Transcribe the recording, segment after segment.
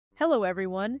Hello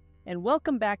everyone, and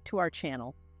welcome back to our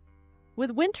channel.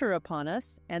 With winter upon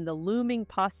us and the looming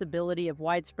possibility of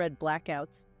widespread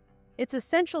blackouts, it's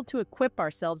essential to equip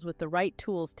ourselves with the right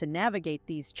tools to navigate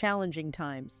these challenging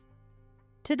times.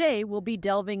 Today, we'll be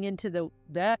delving into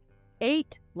the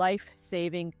 8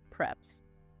 life-saving PREPS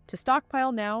to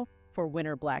stockpile now for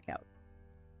winter blackout.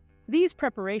 These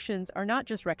preparations are not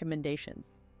just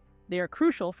recommendations. They are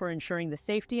crucial for ensuring the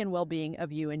safety and well-being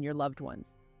of you and your loved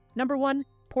ones. Number 1,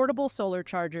 portable solar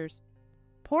chargers.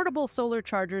 Portable solar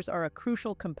chargers are a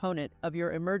crucial component of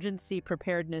your emergency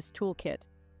preparedness toolkit,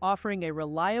 offering a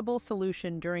reliable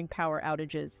solution during power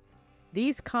outages.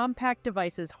 These compact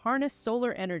devices harness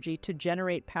solar energy to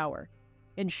generate power,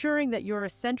 ensuring that your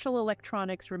essential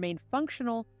electronics remain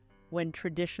functional when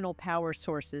traditional power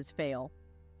sources fail.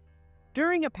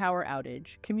 During a power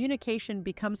outage, communication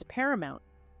becomes paramount.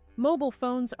 Mobile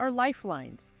phones are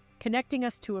lifelines, connecting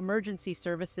us to emergency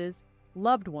services,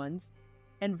 loved ones,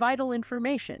 and vital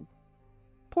information.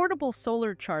 Portable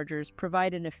solar chargers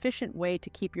provide an efficient way to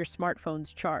keep your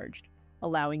smartphones charged,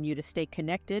 allowing you to stay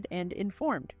connected and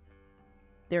informed.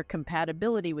 Their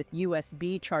compatibility with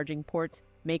USB charging ports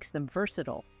makes them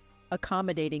versatile,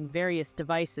 accommodating various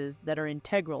devices that are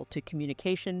integral to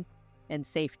communication and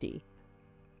safety.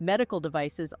 Medical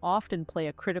devices often play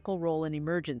a critical role in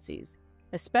emergencies,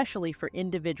 especially for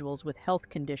individuals with health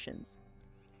conditions.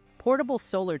 Portable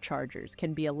solar chargers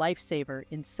can be a lifesaver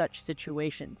in such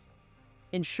situations,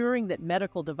 ensuring that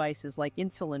medical devices like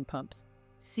insulin pumps,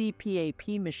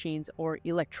 CPAP machines, or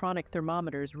electronic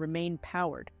thermometers remain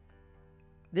powered.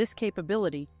 This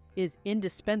capability is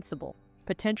indispensable,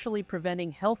 potentially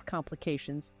preventing health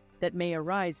complications that may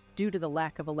arise due to the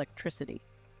lack of electricity.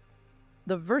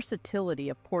 The versatility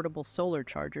of portable solar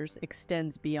chargers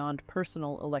extends beyond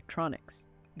personal electronics.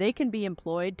 They can be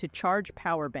employed to charge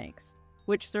power banks,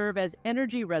 which serve as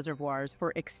energy reservoirs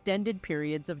for extended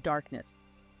periods of darkness.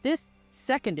 This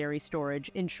secondary storage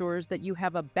ensures that you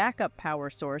have a backup power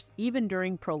source even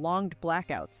during prolonged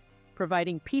blackouts,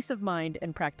 providing peace of mind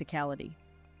and practicality.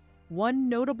 One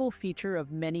notable feature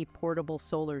of many portable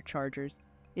solar chargers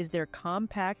is their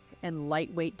compact and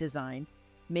lightweight design,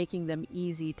 making them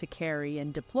easy to carry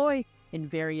and deploy in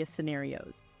various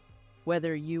scenarios.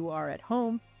 Whether you are at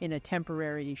home, in a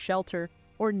temporary shelter,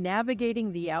 or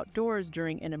navigating the outdoors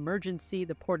during an emergency,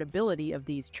 the portability of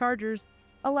these chargers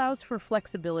allows for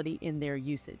flexibility in their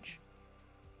usage.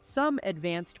 Some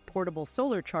advanced portable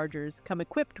solar chargers come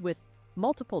equipped with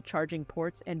multiple charging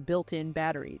ports and built-in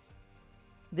batteries.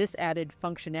 This added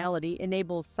functionality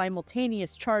enables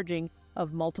simultaneous charging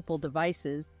of multiple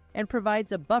devices and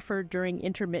provides a buffer during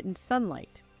intermittent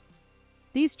sunlight.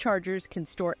 These chargers can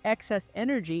store excess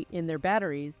energy in their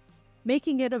batteries,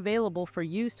 making it available for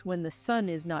use when the sun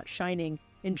is not shining,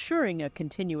 ensuring a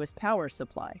continuous power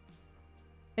supply.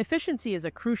 Efficiency is a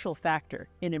crucial factor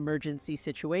in emergency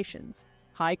situations.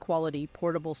 High-quality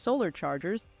portable solar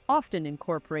chargers often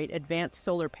incorporate advanced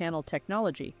solar panel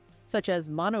technology, such as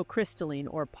monocrystalline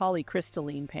or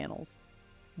polycrystalline panels.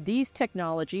 These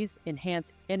technologies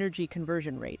enhance energy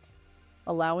conversion rates,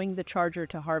 allowing the charger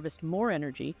to harvest more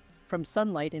energy from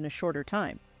sunlight in a shorter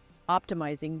time,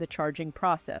 optimizing the charging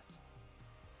process.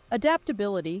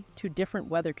 Adaptability to different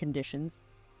weather conditions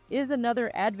is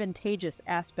another advantageous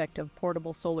aspect of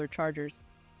portable solar chargers.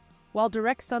 While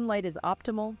direct sunlight is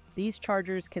optimal, these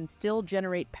chargers can still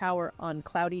generate power on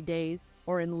cloudy days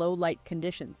or in low light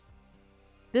conditions.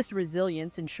 This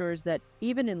resilience ensures that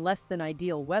even in less than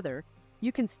ideal weather,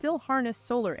 you can still harness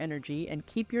solar energy and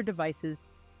keep your devices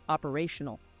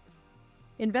operational.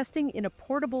 Investing in a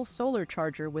portable solar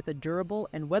charger with a durable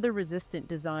and weather-resistant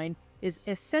design is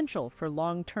essential for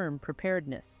long-term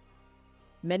preparedness.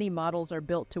 Many models are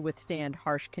built to withstand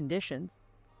harsh conditions,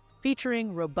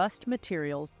 featuring robust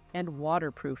materials and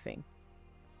waterproofing.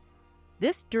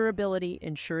 This durability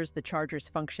ensures the charger's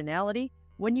functionality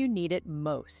when you need it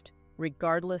most,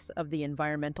 regardless of the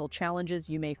environmental challenges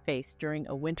you may face during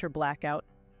a winter blackout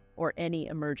or any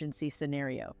emergency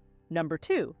scenario. Number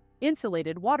 2,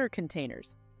 insulated water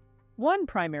containers. One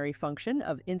primary function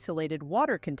of insulated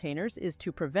water containers is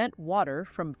to prevent water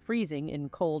from freezing in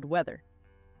cold weather.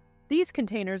 These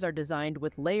containers are designed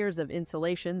with layers of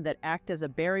insulation that act as a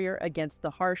barrier against the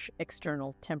harsh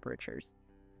external temperatures.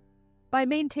 By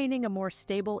maintaining a more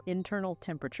stable internal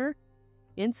temperature,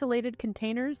 insulated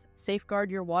containers safeguard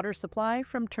your water supply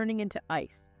from turning into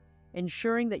ice,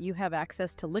 ensuring that you have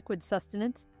access to liquid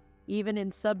sustenance even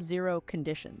in sub-zero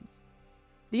conditions.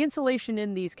 The insulation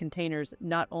in these containers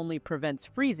not only prevents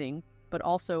freezing, but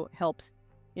also helps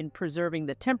in preserving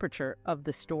the temperature of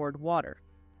the stored water.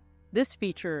 This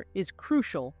feature is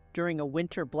crucial during a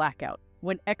winter blackout,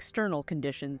 when external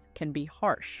conditions can be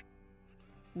harsh.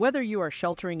 Whether you are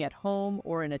sheltering at home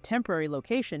or in a temporary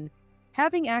location,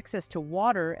 having access to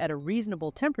water at a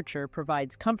reasonable temperature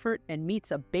provides comfort and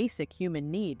meets a basic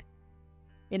human need.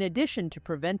 In addition to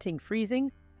preventing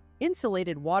freezing,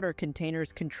 insulated water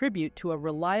containers contribute to a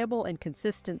reliable and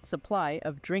consistent supply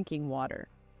of drinking water.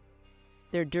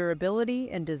 Their durability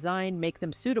and design make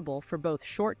them suitable for both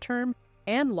short-term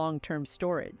and long-term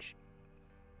storage.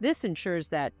 This ensures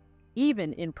that,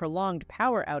 even in prolonged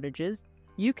power outages,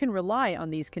 you can rely on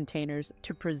these containers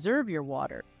to preserve your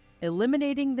water,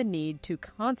 eliminating the need to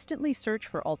constantly search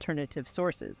for alternative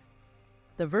sources.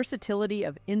 The versatility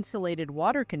of insulated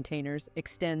water containers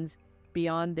extends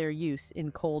beyond their use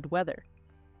in cold weather.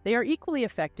 They are equally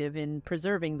effective in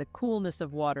preserving the coolness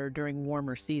of water during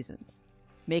warmer seasons,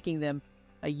 making them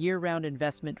a year-round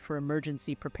investment for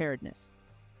emergency preparedness.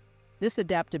 This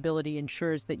adaptability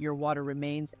ensures that your water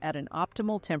remains at an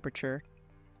optimal temperature,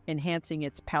 enhancing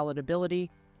its palatability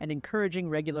and encouraging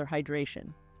regular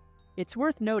hydration. It's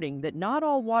worth noting that not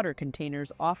all water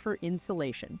containers offer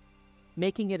insulation,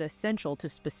 making it essential to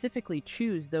specifically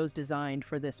choose those designed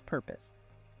for this purpose.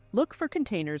 Look for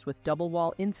containers with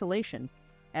double-wall insulation,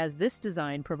 as this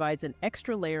design provides an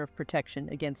extra layer of protection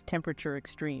against temperature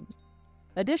extremes.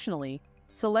 Additionally,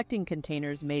 selecting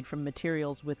containers made from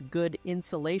materials with good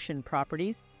insulation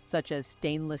properties, such as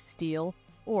stainless steel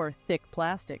or thick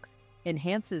plastics,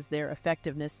 enhances their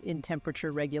effectiveness in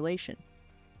temperature regulation.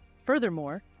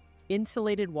 Furthermore,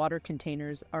 insulated water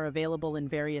containers are available in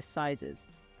various sizes,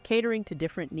 catering to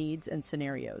different needs and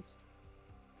scenarios.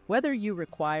 Whether you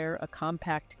require a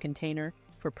compact container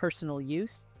for personal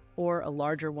use or a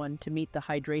larger one to meet the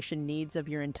hydration needs of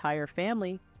your entire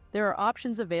family, there are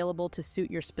options available to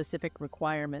suit your specific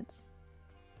requirements.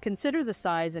 Consider the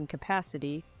size and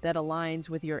capacity that aligns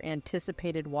with your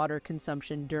anticipated water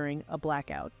consumption during a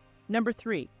blackout. Number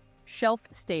 3.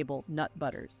 Shelf-stable nut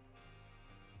butters.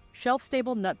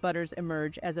 Shelf-stable nut butters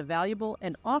emerge as a valuable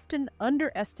and often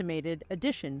underestimated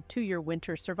addition to your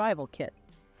winter survival kit,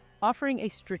 offering a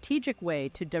strategic way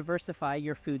to diversify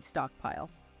your food stockpile.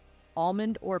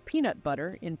 Almond or peanut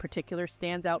butter, in particular,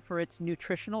 stands out for its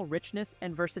nutritional richness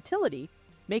and versatility,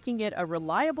 making it a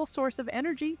reliable source of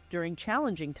energy during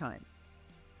challenging times.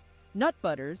 Nut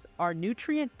butters are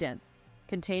nutrient-dense,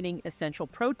 containing essential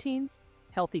proteins,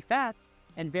 healthy fats,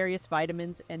 and various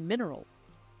vitamins and minerals.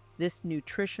 This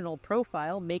nutritional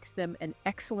profile makes them an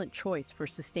excellent choice for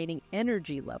sustaining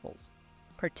energy levels,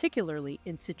 particularly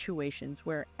in situations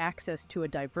where access to a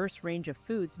diverse range of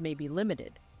foods may be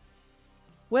limited.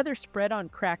 Whether spread on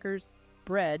crackers,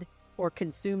 bread, or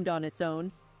consumed on its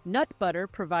own, nut butter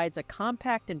provides a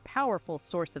compact and powerful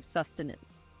source of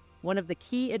sustenance. One of the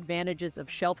key advantages of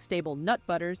shelf-stable nut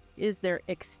butters is their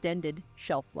extended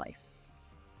shelf life.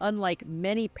 Unlike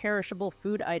many perishable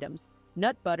food items,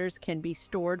 nut butters can be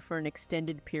stored for an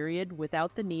extended period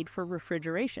without the need for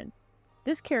refrigeration.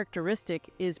 This characteristic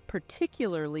is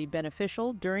particularly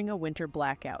beneficial during a winter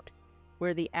blackout,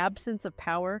 where the absence of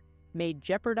power may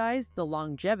jeopardize the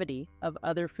longevity of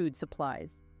other food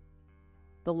supplies.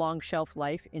 The long shelf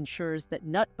life ensures that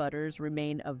nut butters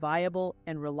remain a viable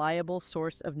and reliable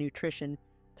source of nutrition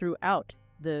throughout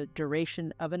the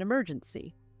duration of an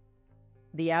emergency.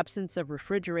 The absence of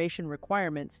refrigeration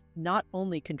requirements not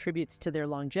only contributes to their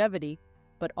longevity,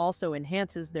 but also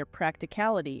enhances their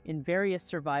practicality in various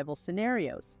survival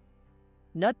scenarios.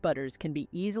 Nut butters can be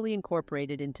easily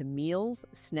incorporated into meals,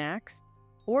 snacks,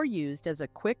 or used as a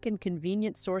quick and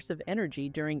convenient source of energy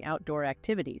during outdoor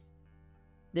activities.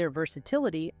 Their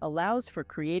versatility allows for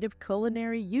creative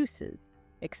culinary uses,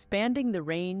 expanding the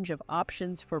range of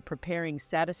options for preparing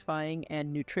satisfying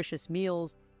and nutritious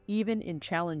meals even in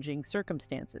challenging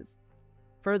circumstances.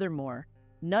 Furthermore,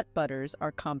 nut butters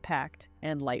are compact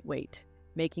and lightweight,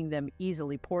 making them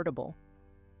easily portable.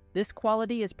 This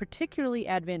quality is particularly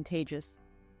advantageous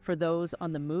for those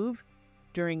on the move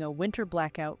during a winter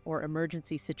blackout or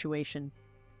emergency situation.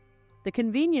 The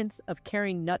convenience of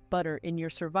carrying nut butter in your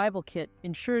survival kit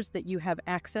ensures that you have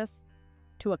access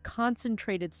to a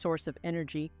concentrated source of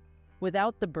energy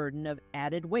without the burden of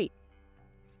added weight.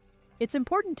 It's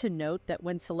important to note that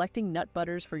when selecting nut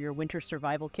butters for your winter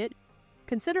survival kit,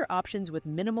 consider options with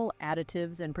minimal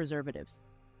additives and preservatives.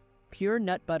 Pure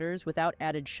nut butters without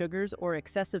added sugars or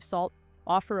excessive salt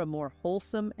offer a more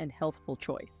wholesome and healthful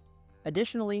choice.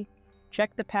 Additionally,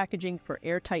 check the packaging for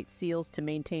airtight seals to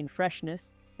maintain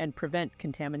freshness and prevent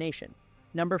contamination.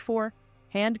 Number 4,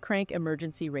 hand crank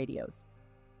emergency radios.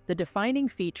 The defining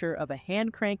feature of a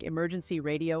hand crank emergency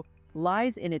radio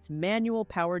lies in its manual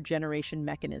power generation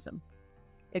mechanism.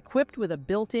 Equipped with a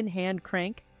built-in hand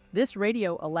crank, this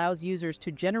radio allows users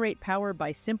to generate power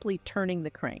by simply turning the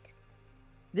crank.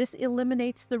 This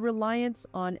eliminates the reliance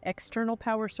on external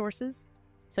power sources,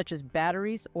 such as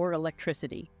batteries or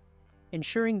electricity,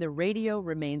 ensuring the radio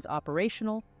remains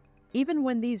operational even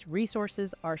when these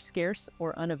resources are scarce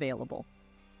or unavailable.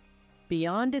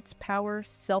 Beyond its power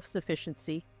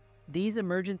self-sufficiency, these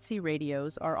emergency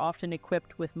radios are often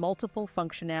equipped with multiple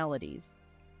functionalities.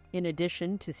 In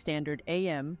addition to standard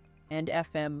AM and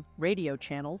FM radio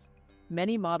channels,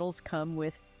 many models come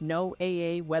with no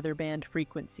AA weather band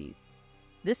frequencies.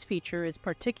 This feature is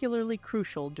particularly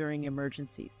crucial during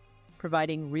emergencies,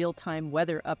 providing real-time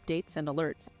weather updates and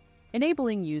alerts,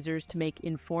 enabling users to make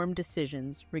informed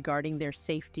decisions regarding their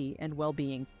safety and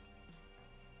well-being.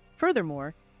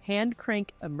 Furthermore, hand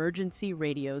crank emergency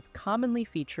radios commonly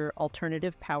feature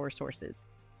alternative power sources,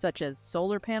 such as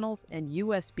solar panels and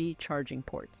USB charging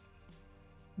ports.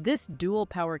 This dual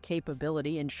power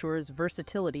capability ensures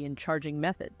versatility in charging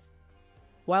methods.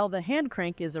 While the hand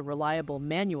crank is a reliable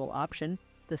manual option,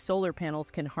 the solar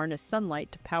panels can harness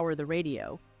sunlight to power the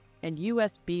radio, and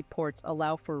USB ports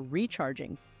allow for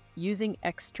recharging using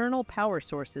external power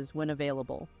sources when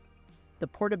available. The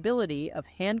portability of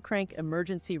hand crank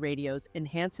emergency radios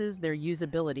enhances their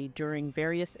usability during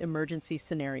various emergency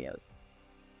scenarios.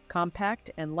 Compact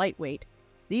and lightweight,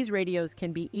 these radios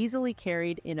can be easily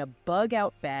carried in a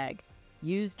bug-out bag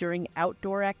used during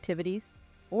outdoor activities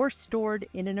or stored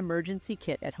in an emergency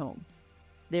kit at home.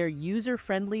 Their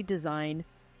user-friendly design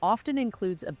often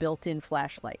includes a built-in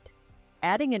flashlight,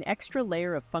 adding an extra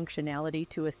layer of functionality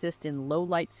to assist in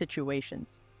low-light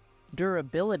situations.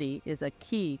 Durability is a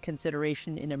key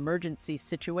consideration in emergency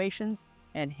situations,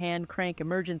 and hand crank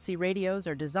emergency radios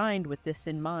are designed with this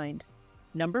in mind.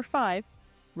 Number 5,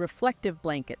 reflective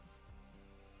blankets.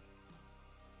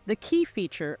 The key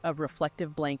feature of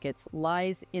reflective blankets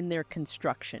lies in their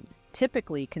construction,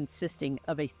 typically consisting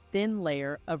of a thin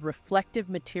layer of reflective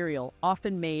material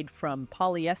often made from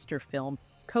polyester film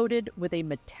coated with a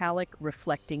metallic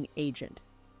reflecting agent.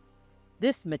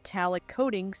 This metallic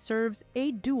coating serves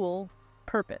a dual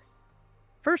purpose.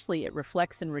 Firstly, it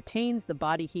reflects and retains the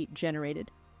body heat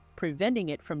generated, preventing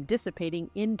it from dissipating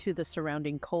into the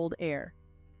surrounding cold air.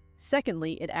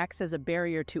 Secondly, it acts as a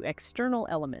barrier to external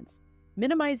elements,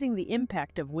 minimizing the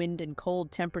impact of wind and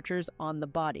cold temperatures on the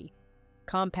body.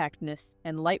 Compactness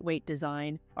and lightweight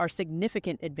design are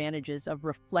significant advantages of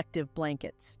reflective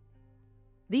blankets.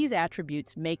 These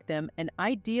attributes make them an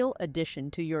ideal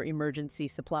addition to your emergency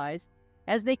supplies,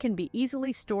 as they can be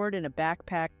easily stored in a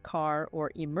backpack, car,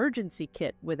 or emergency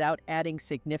kit without adding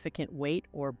significant weight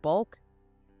or bulk.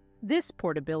 This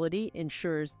portability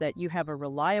ensures that you have a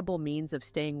reliable means of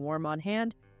staying warm on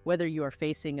hand, whether you are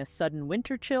facing a sudden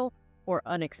winter chill or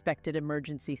unexpected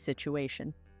emergency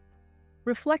situation.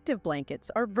 Reflective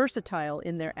blankets are versatile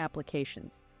in their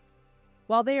applications.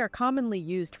 While they are commonly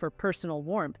used for personal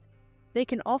warmth, they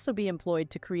can also be employed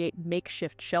to create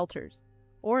makeshift shelters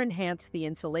or enhance the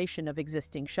insulation of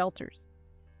existing shelters.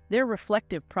 Their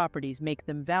reflective properties make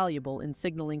them valuable in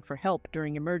signaling for help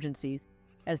during emergencies,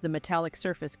 as the metallic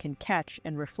surface can catch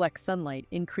and reflect sunlight,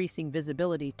 increasing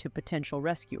visibility to potential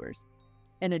rescuers.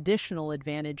 An additional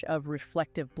advantage of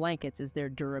reflective blankets is their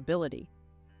durability.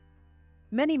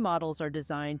 Many models are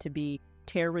designed to be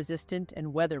tear-resistant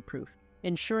and weatherproof,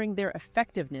 ensuring their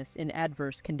effectiveness in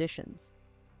adverse conditions.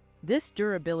 This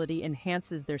durability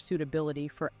enhances their suitability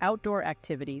for outdoor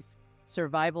activities,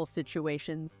 survival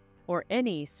situations, or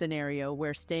any scenario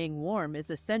where staying warm is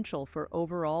essential for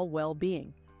overall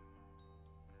well-being.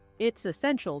 It's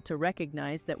essential to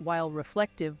recognize that while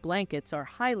reflective blankets are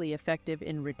highly effective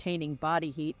in retaining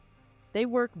body heat, they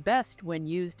work best when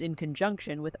used in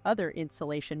conjunction with other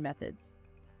insulation methods.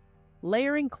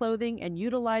 Layering clothing and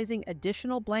utilizing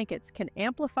additional blankets can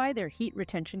amplify their heat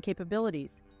retention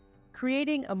capabilities,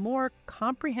 creating a more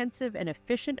comprehensive and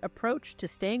efficient approach to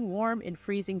staying warm in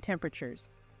freezing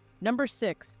temperatures. Number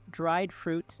 6, dried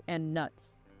fruits and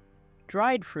nuts.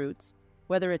 Dried fruits,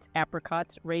 whether it's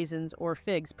apricots, raisins, or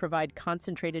figs, provide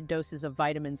concentrated doses of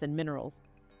vitamins and minerals.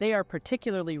 They are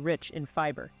particularly rich in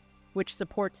fiber, which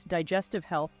supports digestive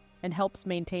health and helps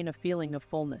maintain a feeling of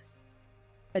fullness.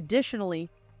 Additionally,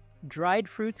 dried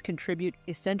fruits contribute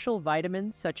essential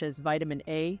vitamins such as vitamin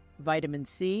A, vitamin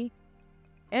C,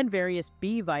 and various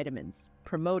B vitamins,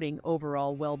 promoting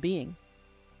overall well-being.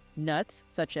 Nuts,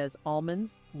 such as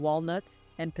almonds, walnuts,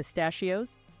 and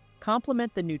pistachios,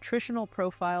 complement the nutritional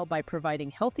profile by providing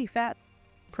healthy fats,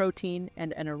 protein,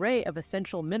 and an array of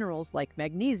essential minerals like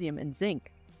magnesium and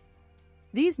zinc.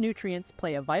 These nutrients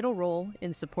play a vital role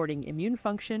in supporting immune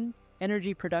function,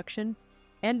 energy production,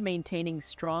 and maintaining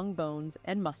strong bones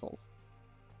and muscles.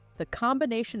 The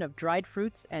combination of dried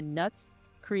fruits and nuts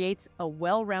creates a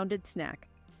well-rounded snack,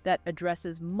 that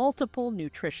addresses multiple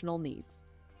nutritional needs.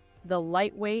 The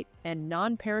lightweight and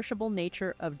non-perishable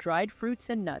nature of dried fruits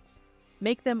and nuts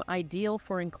make them ideal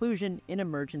for inclusion in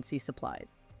emergency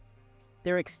supplies.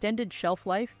 Their extended shelf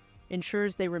life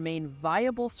ensures they remain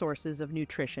viable sources of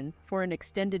nutrition for an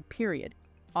extended period,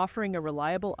 offering a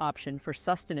reliable option for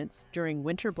sustenance during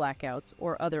winter blackouts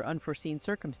or other unforeseen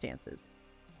circumstances.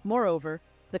 Moreover,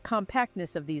 the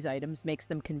compactness of these items makes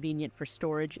them convenient for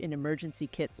storage in emergency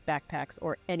kits, backpacks,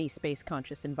 or any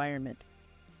space-conscious environment.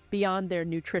 Beyond their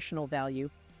nutritional value,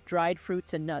 dried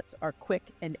fruits and nuts are quick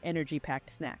and energy-packed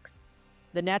snacks.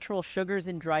 The natural sugars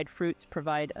in dried fruits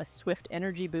provide a swift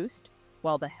energy boost,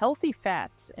 while the healthy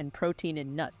fats and protein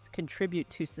in nuts contribute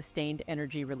to sustained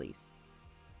energy release.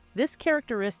 This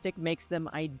characteristic makes them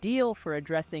ideal for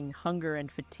addressing hunger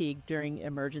and fatigue during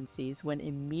emergencies when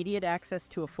immediate access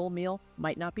to a full meal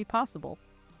might not be possible.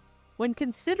 When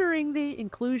considering the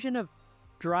inclusion of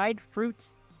dried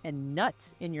fruits and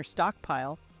nuts in your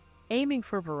stockpile, aiming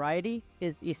for variety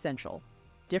is essential.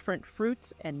 Different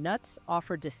fruits and nuts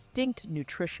offer distinct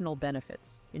nutritional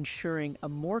benefits, ensuring a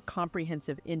more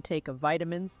comprehensive intake of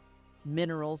vitamins,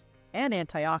 minerals, and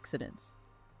antioxidants.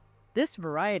 This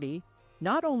variety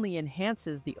not only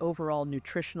enhances the overall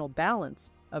nutritional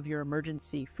balance of your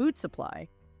emergency food supply,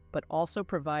 but also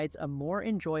provides a more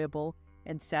enjoyable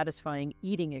and satisfying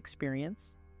eating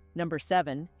experience. Number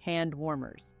 7, hand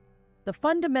warmers. The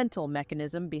fundamental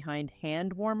mechanism behind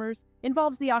hand warmers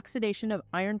involves the oxidation of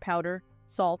iron powder,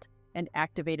 salt, and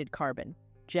activated carbon,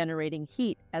 generating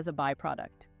heat as a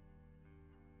byproduct.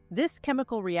 This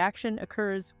chemical reaction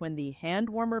occurs when the hand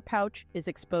warmer pouch is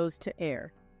exposed to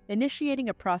air, initiating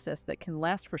a process that can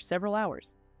last for several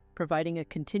hours, providing a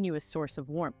continuous source of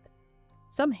warmth.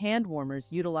 Some hand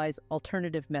warmers utilize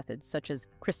alternative methods such as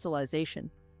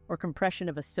crystallization or compression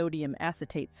of a sodium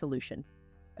acetate solution,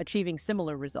 achieving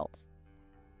similar results.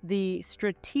 The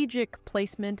strategic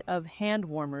placement of hand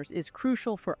warmers is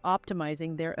crucial for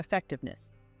optimizing their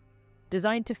effectiveness.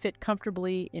 Designed to fit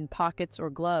comfortably in pockets or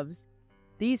gloves,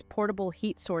 these portable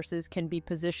heat sources can be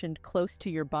positioned close to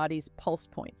your body's pulse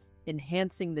points,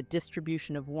 enhancing the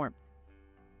distribution of warmth.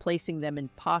 Placing them in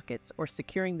pockets or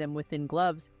securing them within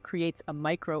gloves creates a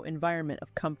micro-environment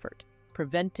of comfort,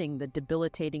 preventing the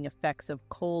debilitating effects of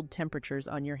cold temperatures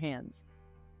on your hands.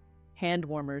 Hand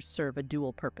warmers serve a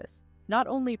dual purpose, not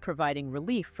only providing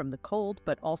relief from the cold,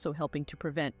 but also helping to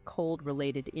prevent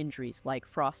cold-related injuries like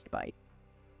frostbite.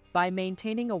 By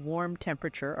maintaining a warm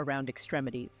temperature around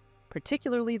extremities,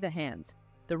 particularly the hands,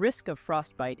 the risk of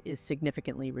frostbite is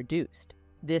significantly reduced.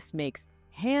 This makes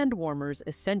hand warmers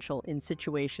essential in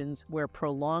situations where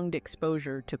prolonged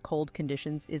exposure to cold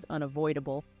conditions is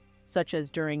unavoidable, such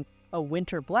as during a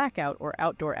winter blackout or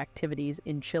outdoor activities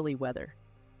in chilly weather.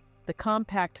 The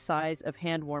compact size of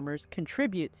hand warmers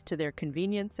contributes to their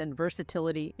convenience and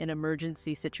versatility in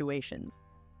emergency situations.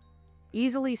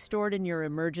 Easily stored in your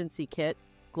emergency kit,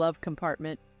 glove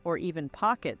compartment, or even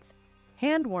pockets,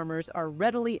 hand warmers are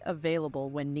readily available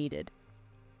when needed.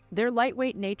 Their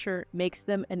lightweight nature makes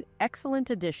them an excellent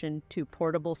addition to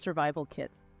portable survival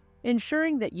kits,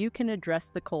 ensuring that you can address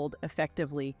the cold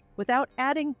effectively without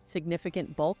adding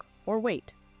significant bulk or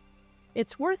weight.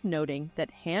 It's worth noting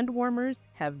that hand warmers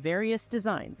have various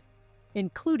designs,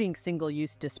 including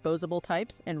single-use disposable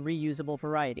types and reusable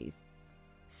varieties.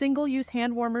 Single-use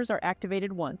hand warmers are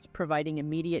activated once, providing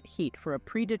immediate heat for a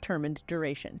predetermined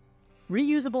duration.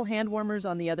 Reusable hand warmers,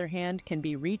 on the other hand, can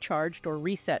be recharged or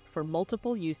reset for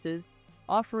multiple uses,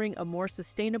 offering a more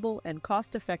sustainable and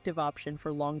cost-effective option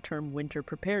for long-term winter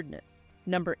preparedness.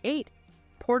 Number 8,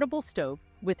 portable stove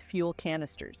with fuel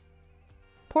canisters.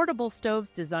 Portable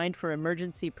stoves designed for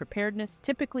emergency preparedness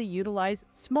typically utilize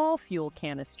small fuel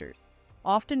canisters,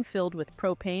 often filled with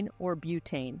propane or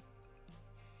butane.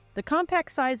 The compact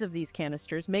size of these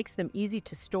canisters makes them easy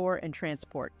to store and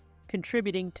transport,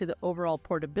 contributing to the overall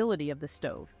portability of the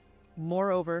stove.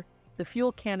 Moreover, the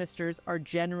fuel canisters are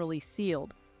generally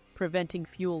sealed, preventing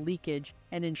fuel leakage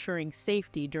and ensuring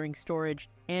safety during storage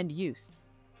and use.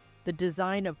 The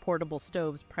design of portable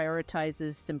stoves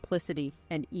prioritizes simplicity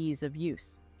and ease of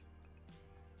use.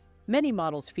 Many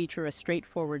models feature a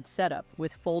straightforward setup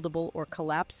with foldable or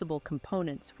collapsible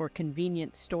components for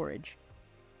convenient storage.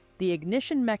 The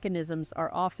ignition mechanisms are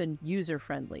often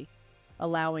user-friendly,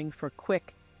 allowing for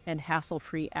quick and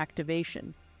hassle-free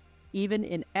activation, even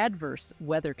in adverse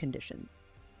weather conditions.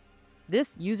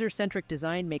 This user-centric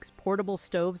design makes portable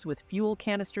stoves with fuel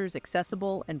canisters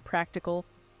accessible and practical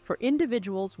for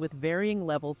individuals with varying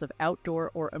levels of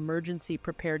outdoor or emergency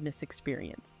preparedness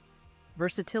experience.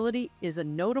 Versatility is a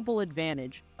notable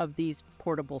advantage of these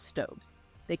portable stoves.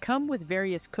 They come with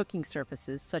various cooking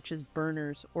surfaces such as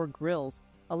burners or grills,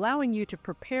 allowing you to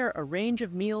prepare a range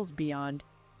of meals beyond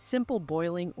simple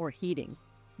boiling or heating.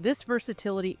 This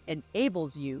versatility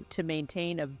enables you to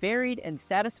maintain a varied and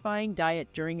satisfying diet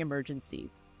during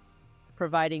emergencies,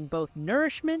 providing both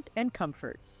nourishment and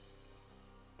comfort.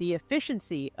 The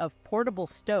efficiency of portable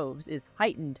stoves is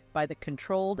heightened by the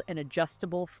controlled and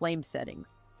adjustable flame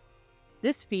settings.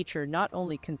 This feature not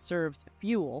only conserves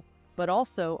fuel, but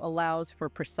also allows for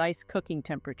precise cooking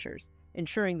temperatures,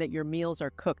 ensuring that your meals are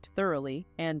cooked thoroughly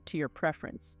and to your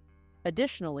preference.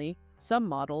 Additionally, some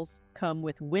models come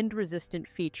with wind-resistant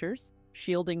features,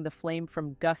 shielding the flame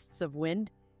from gusts of wind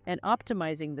and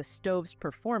optimizing the stove's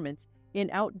performance in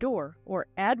outdoor or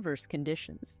adverse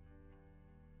conditions.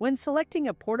 When selecting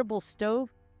a portable stove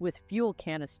with fuel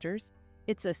canisters,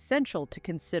 it's essential to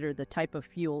consider the type of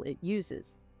fuel it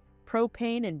uses.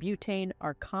 Propane and butane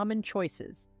are common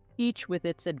choices, each with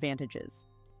its advantages.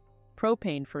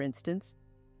 Propane, for instance,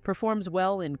 performs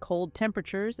well in cold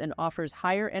temperatures and offers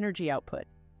higher energy output,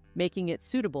 making it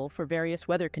suitable for various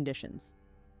weather conditions.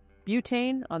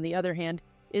 Butane, on the other hand,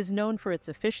 is known for its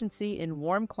efficiency in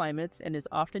warm climates and is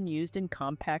often used in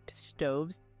compact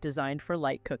stoves designed for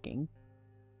light cooking.